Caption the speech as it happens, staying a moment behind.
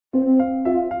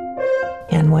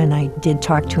And when I did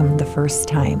talk to him the first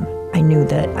time, I knew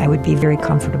that I would be very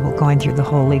comfortable going through the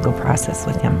whole legal process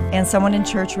with him. And someone in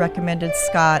church recommended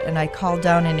Scott, and I called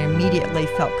down and immediately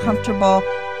felt comfortable.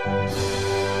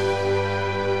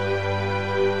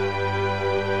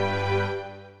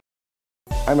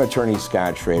 I'm attorney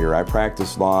Scott Schroeder. I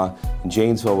practice law in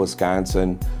Janesville,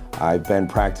 Wisconsin. I've been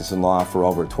practicing law for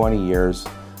over 20 years.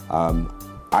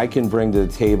 I can bring to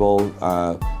the table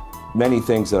many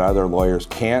things that other lawyers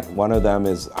can't. One of them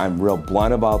is I'm real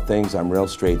blunt about things. I'm real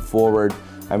straightforward.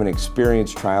 I'm an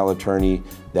experienced trial attorney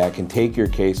that can take your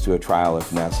case to a trial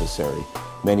if necessary.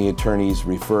 Many attorneys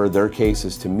refer their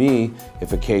cases to me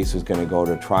if a case is going to go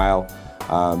to trial.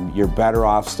 You're better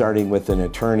off starting with an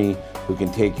attorney who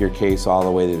can take your case all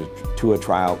the way to a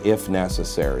trial if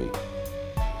necessary.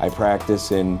 I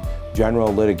practice in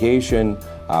general litigation,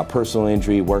 personal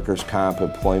injury, workers' comp,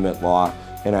 employment law,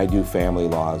 and I do family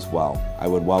law as well. I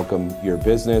would welcome your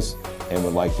business and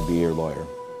would like to be your lawyer.